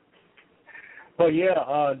 But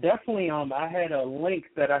yeah, definitely. I had a link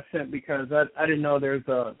that I sent because I didn't know there's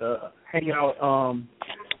the Hangout on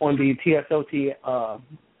the TSOT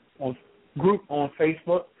on group on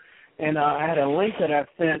Facebook, and I had a link that I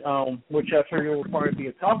sent, which I figured would probably be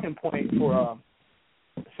a talking point for a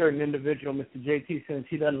certain individual, Mr. JT, since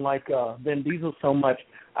he doesn't like Vin Diesel so much.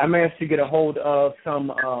 I managed to get a hold of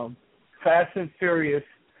some Fast and Furious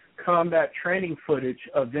combat training footage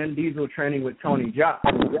of Vin Diesel training with Tony Jaa.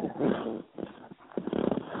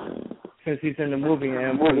 Since he's in the movie,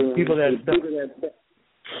 and people that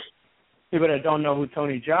don't know who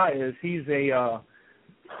Tony Jaa is, he's a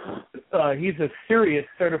serious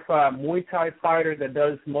certified Muay Thai fighter that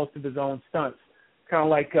does most of his own stunts. Kind of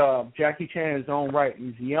like Jackie Chan in his own right.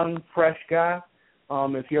 He's a young, fresh guy.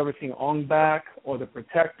 If you ever seen Ong Bak or The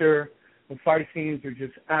Protector, the fight scenes are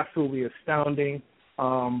just absolutely astounding.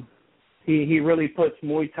 He really puts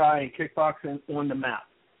Muay Thai and kickboxing on the map.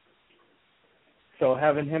 So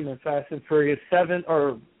having him in Fast and Furious 7,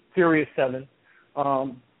 or Furious 7,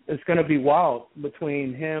 it's going to be wild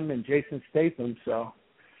between him and Jason Statham. So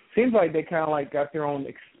seems like they kind of like got their own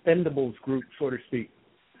Expendables group, so to speak.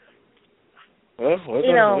 Well,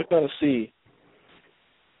 we're going to see.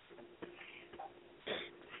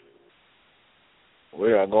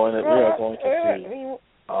 We are going to see.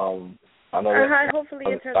 I know that, hopefully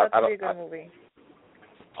it turns out to be a good movie.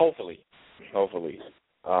 Hopefully.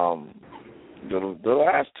 The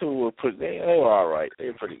last two were they were all right. They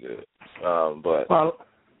were pretty good. But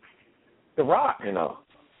The Rock,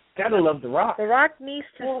 gotta love The Rock. The Rock needs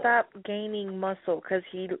to stop gaining muscle because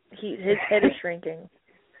his head is shrinking.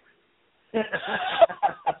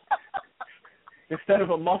 Instead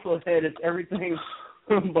of a muscle head, it's everything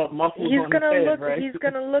but muscles on his head, right? He's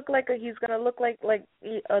gonna look like a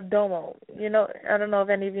domo. I don't know if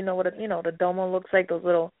any of you know what the domo looks like. Those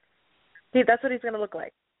little. That's what he's gonna look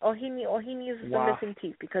like. All he needs is the missing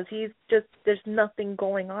teeth because there's nothing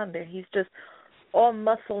going on there. He's just all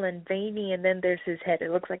muscle and veiny, and then there's his head. It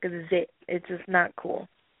looks like a zit. It's just not cool.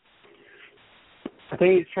 I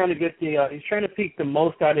think he's trying to peak the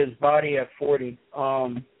most out of his body at 40.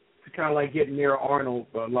 To kind of like get near Arnold,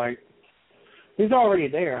 but like he's already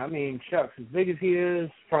there. I mean, shucks, as big as he is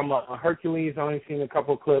from a Hercules, I've only seen a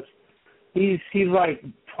couple of clips. He's like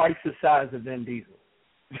twice the size of Vin Diesel.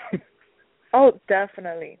 Oh,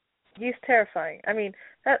 definitely. He's terrifying.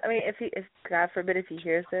 If God forbid if he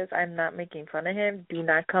hears this, I'm not making fun of him. Do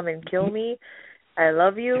not come and kill me. I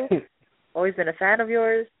love you. Always been a fan of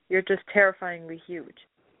yours. You're just terrifyingly huge.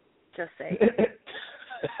 Just saying.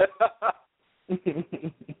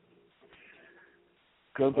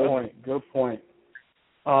 Good point.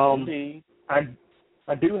 I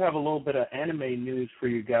do have a little bit of anime news for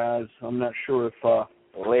you guys. I'm not sure if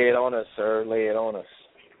lay it on us, sir. Lay it on us.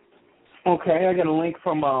 Okay, I got a link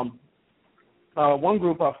from one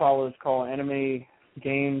group I follow is called Anime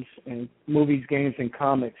Games and Movies, Games, and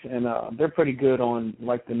Comics, and they're pretty good on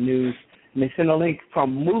like the news. And they sent a link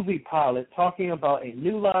from Movie Pilot talking about a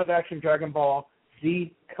new live-action Dragon Ball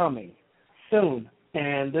Z coming soon,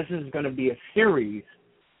 and this is going to be a series,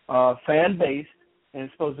 fan-based, and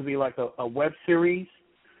it's supposed to be like a web series.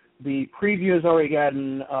 The preview has already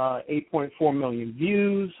gotten 8.4 million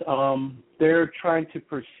views. They're trying to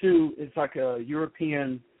pursue, it's like a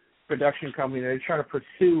European production company. They're trying to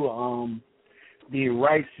pursue the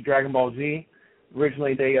rights to Dragon Ball Z.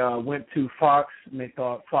 Originally, they went to Fox, and they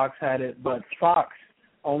thought Fox had it, but Fox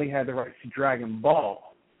only had the rights to Dragon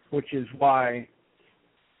Ball, which is why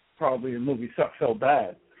probably the movie sucked so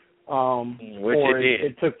bad. Which it did.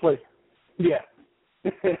 It took place. Yeah.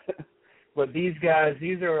 But these are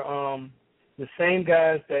the same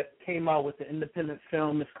guys that came out with the independent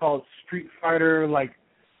film. It's called Street Fighter, like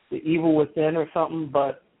The Evil Within or something,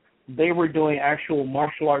 but they were doing actual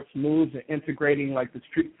martial arts moves and integrating like the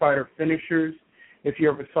Street Fighter finishers. If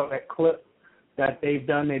you ever saw that clip that they've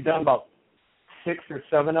done about 6 or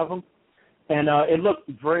 7 of them. And it looked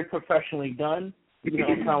very professionally done,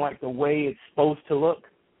 kind of like the way it's supposed to look.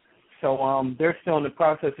 So they're still in the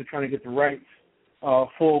process of trying to get the rights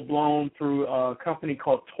full-blown through a company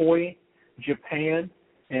called Toei Japan,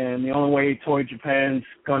 and the only way Toei Japan's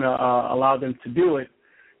going to allow them to do it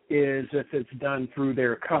is if it's done through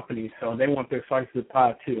their company, so they want their slice of the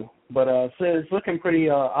pie too. But so it's looking pretty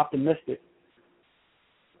optimistic,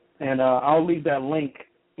 and I'll leave that link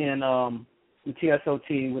in the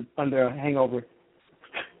TSOT under Hangover,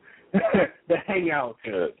 the Hangout.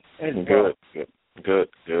 Good.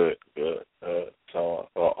 So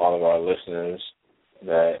for all of our listeners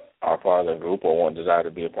that are part of the group or want desire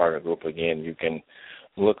to be a part of the group, again, you can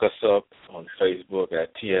look us up on Facebook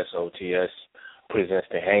at TSOTS Presents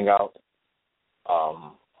the Hangout.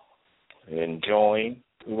 And join.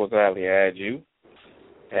 We will gladly add you.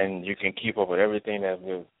 And you can keep up with everything that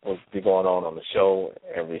will be going on the show,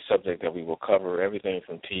 every subject that we will cover, everything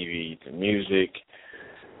from TV to music.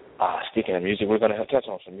 Speaking of music, we're going to touch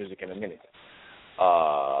on some music in a minute.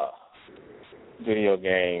 Video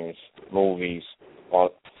games, movies,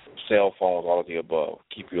 cell phones, all of the above.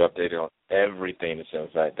 Keep you updated on everything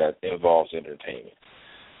that involves entertainment.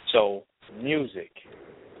 So, music.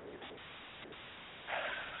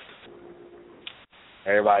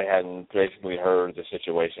 Everybody hadn't basically heard the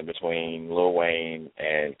situation between Lil Wayne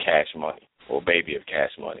and Cash Money, or Baby of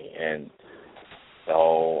Cash Money, and the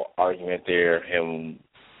whole argument there, him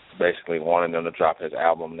basically wanting them to drop his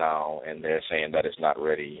album now, and they're saying that it's not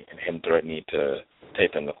ready, and him threatening to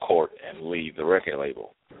take them to court and leave the record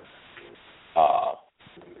label.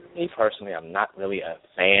 Me personally, I'm not really a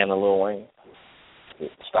fan of Lil Wayne.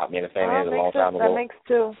 Stopped being a fan of his a long time ago. That makes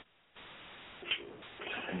two.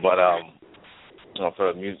 But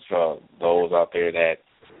for those out there that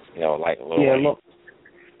like Lil Wayne.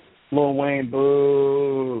 Lil Wayne,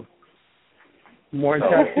 boo. More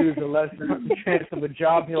tattoos, the less chance of a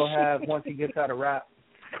job he'll have once he gets out of rap.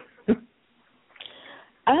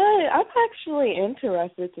 I'm actually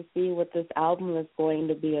interested to see what this album is going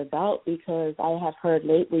to be about, because I have heard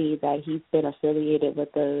lately that he's been affiliated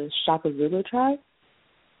with the Shaka Zulu tribe.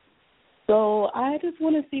 So I just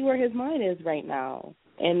want to see where his mind is right now,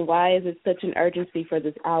 and why is it such an urgency for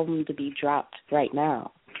this album to be dropped right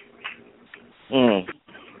now?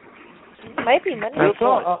 Might be money. Good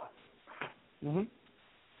point.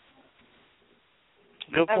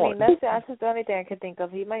 Good point. I mean, that's the only thing I could think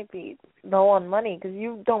of. He might be low on money, because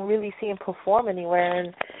you don't really see him perform anywhere.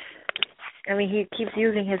 And I mean, he keeps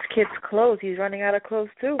using his kids' clothes. He's running out of clothes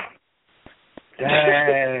too.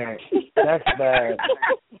 Dang, that's bad.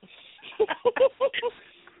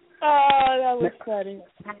 Oh, that was funny.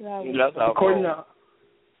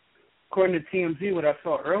 According to TMZ, what I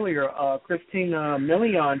saw earlier, Christina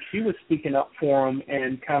Milian, she was speaking up for him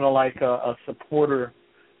and kind of like a supporter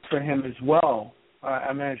for him as well.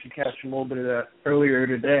 I managed to catch a little bit of that earlier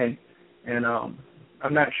today, and I'm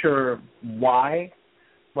not sure why,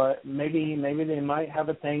 but maybe they might have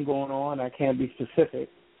a thing going on. I can't be specific.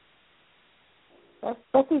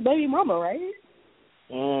 That's his baby mama, right?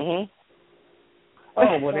 Mhm.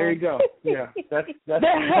 Oh, well, there you go. Yeah, that's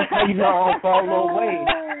how you know I don't follow Lil Wayne.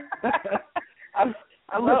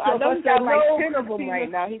 I know he got like 10 of them right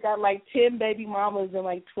now. He got like 10 baby mamas and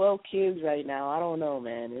like 12 kids right now. I don't know,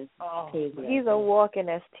 man. It's crazy. He's a walking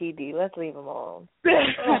STD. Let's leave him alone.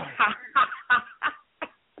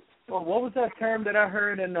 Well, what was that term that I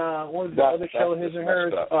heard in what was the other show his and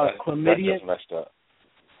hers? Chlamydia. That's messed up.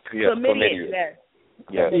 Yes, chlamydia.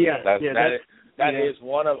 Yes. That is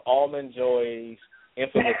one of Almond Joy's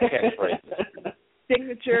infamous catchphrases.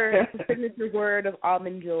 Signature word of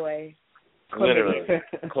Almond Joy. Literally,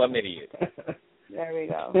 chlamydia. There we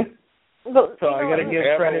go. So I got to give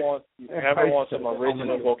credit. Whoever wants some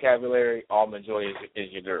original vocabulary, Almond Joy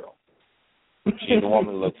is your girl. She's the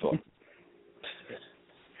woman to look for.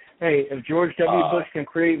 Hey, if George W. Bush can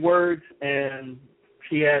create words, and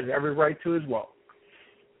she has every right to as well.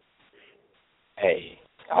 Hey,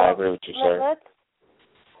 I agree with you, sir.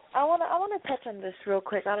 I want to touch on this real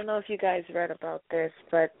quick. I don't know if you guys read about this,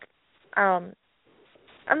 but I'm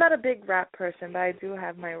not a big rap person, but I do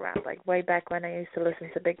have my rap. Like way back when I used to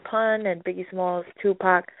listen to Big Pun and Biggie Smalls,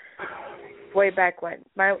 Tupac. Way back when.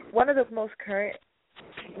 One of the most current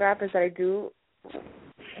rappers that I do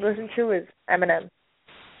listen to is Eminem.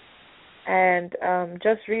 And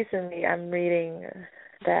just recently I'm reading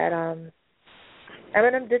that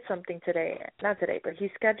Eminem did something today. Not today, but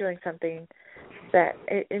he's scheduling something that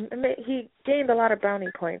he gained a lot of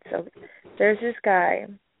brownie points. So there's this guy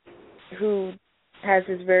who has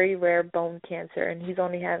this very rare bone cancer, and he's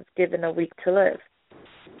only given a week to live.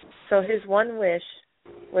 So his one wish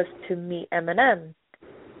was to meet Eminem.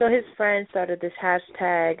 So his friends started this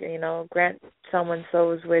hashtag, grant someone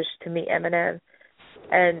so's wish to meet Eminem,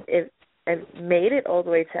 and it made it all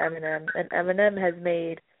the way to Eminem. And Eminem has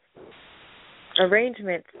made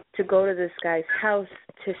arrangements to go to this guy's house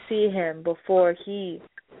to see him before he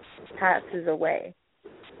passes away.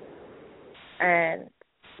 And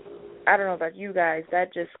I don't know about you guys,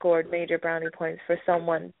 that just scored major brownie points for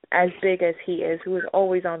someone as big as he is, who is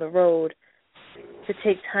always on the road, to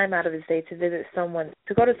take time out of his day to visit someone,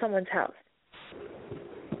 to go to someone's house.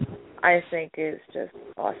 I think is just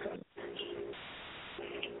awesome.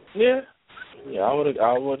 Yeah. Yeah, I would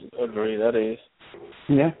agree. That is.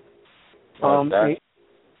 Yeah. That's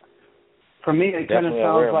for me, it kind of definitely a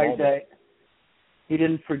sounds rare like moment. that he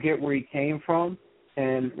didn't forget where he came from,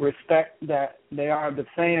 and respect that they are the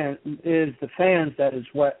fans that is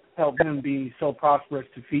what helped him be so prosperous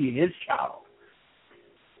to feed his child.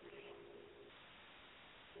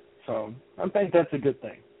 So I think that's a good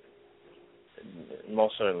thing.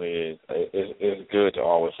 Most certainly is. It's good to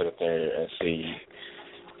always sit up there and see,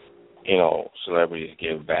 you know, celebrities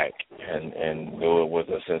give back and do it with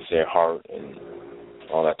a sincere heart and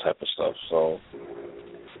all that type of stuff. So,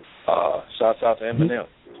 shouts out to Eminem.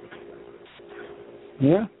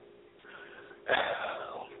 Yeah.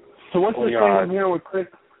 So what's the thing here with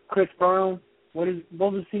Chris Brown? What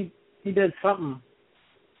was he? He did something.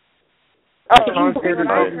 Oh, what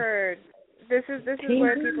I heard. This is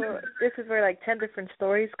where like 10 different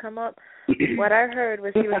stories come up. What I heard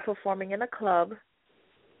was he was performing in a club.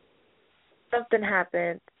 Something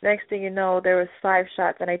happened. Next thing you know, there was 5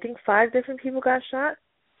 shots, and I think 5 different people got shot.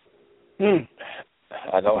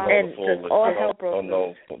 I don't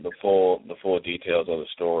know the full details of the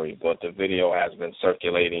story, but the video has been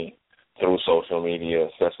circulating through social media,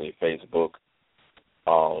 especially Facebook.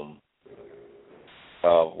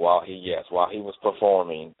 While he was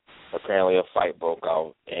performing, apparently a fight broke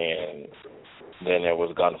out, and then there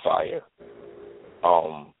was gunfire.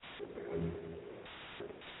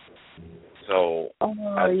 So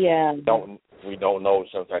we don't know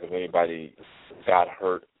if anybody got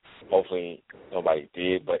hurt. Hopefully nobody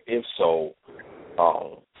did, but if so,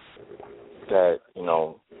 that you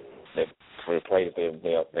know that for the players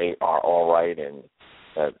they are all right and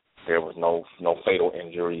that there was no fatal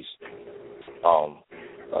injuries.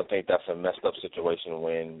 I think that's a messed up situation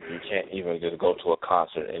when you can't even just go to a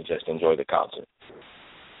concert and just enjoy the concert.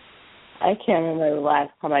 I can't remember the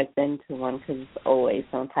last time I've been to one because there's always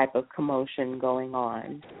some type of commotion going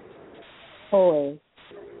on. Always.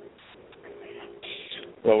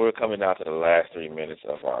 Well, we're coming down to the last 3 minutes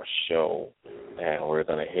of our show, and we're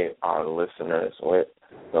going to hit our listeners with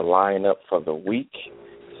the lineup for the week.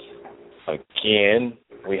 Again,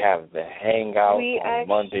 we have the Hangout on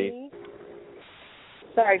Monday.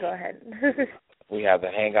 Sorry, go ahead. We have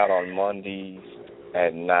the Hangout on Mondays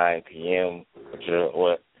at 9 p.m.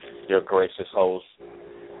 with your gracious host,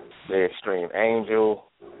 the Extreme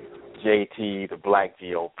Angel, JT, the Black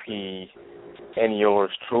GOP, and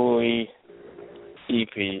yours truly,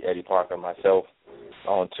 EP, Eddie Parker, myself.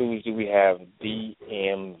 On Tuesday, we have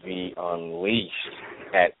DMV Unleashed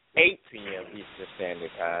at 8 p.m. Eastern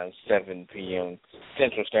Standard Time, 7 p.m.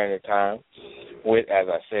 Central Standard Time, with, as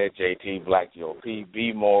I said, JT, Black GOP,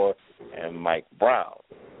 B. Moore, and Mike Brown.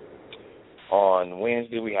 On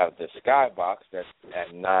Wednesday, we have the Skybox, that's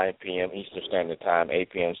at 9 p.m. Eastern Standard Time, 8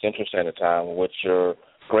 p.m. Central Standard Time, with your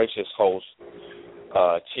gracious host,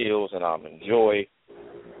 Chills and Almond Joy.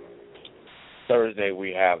 Thursday,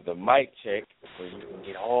 we have the Mic Check, where you can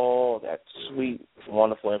get all that sweet,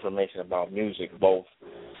 wonderful information about music, both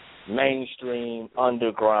mainstream,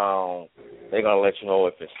 underground. They're going to let you know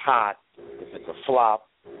if it's hot, if it's a flop,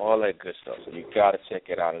 all that good stuff. So you got to check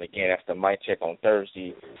it out. And again, that's the Mic Check on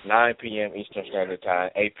Thursday, 9 p.m. Eastern Standard Time,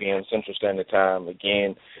 8 p.m. Central Standard Time.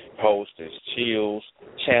 Again, host is Chills,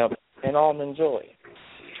 Champ, and Almond Joy.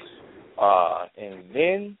 And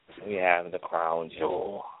then we have the Crown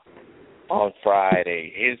Jewel on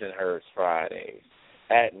Friday, His and Hers Fridays,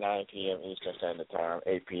 at 9 p.m. Eastern Standard Time,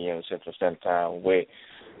 8 p.m. Central Standard Time, with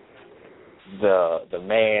the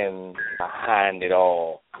man behind it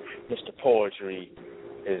all, Mr. Poetry,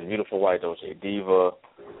 his beautiful wife, Dolce Diva,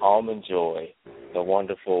 Almond Joy, the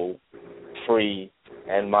wonderful Free,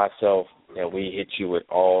 and myself, and we hit you with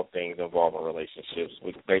all things involving relationships.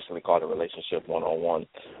 We basically call it Relationship 101.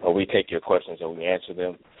 We take your questions and we answer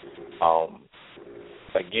them.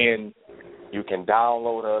 Again, you can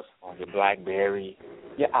download us on your BlackBerry,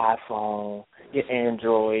 your iPhone, your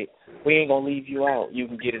Android. We ain't going to leave you out. You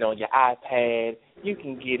can get it on your iPad. You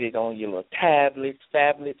can get it on your little tablets,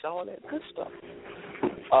 all that good stuff.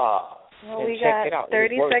 We got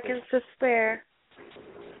 30 seconds to spare.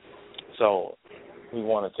 So we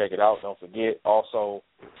want to check it out. Don't forget, also,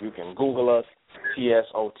 you can Google us,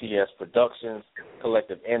 TSOTS Productions,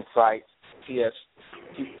 Collective Insights,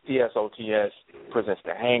 TSOTS presents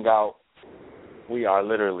the Hangout. We are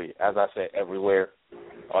literally, as I said, everywhere.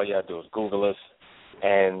 All you have to do is Google us,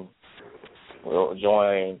 and we'll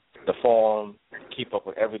join the forum, keep up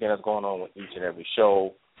with everything that's going on with each and every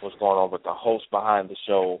show, what's going on with the host behind the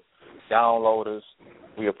show, downloaders.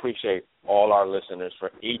 We appreciate all our listeners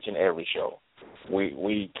for each and every show.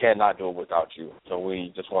 We cannot do it without you. So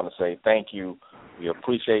we just want to say thank you. We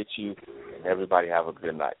appreciate you, and everybody have a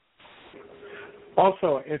good night.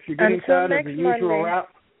 Also, if you're getting Until tired of next the usual Monday. rap,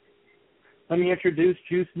 let me introduce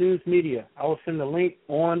Juice News Media. I will send the link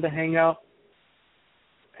on the Hangout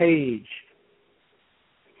page.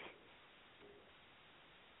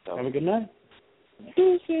 Have a good night.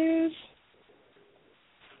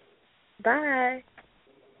 Bye.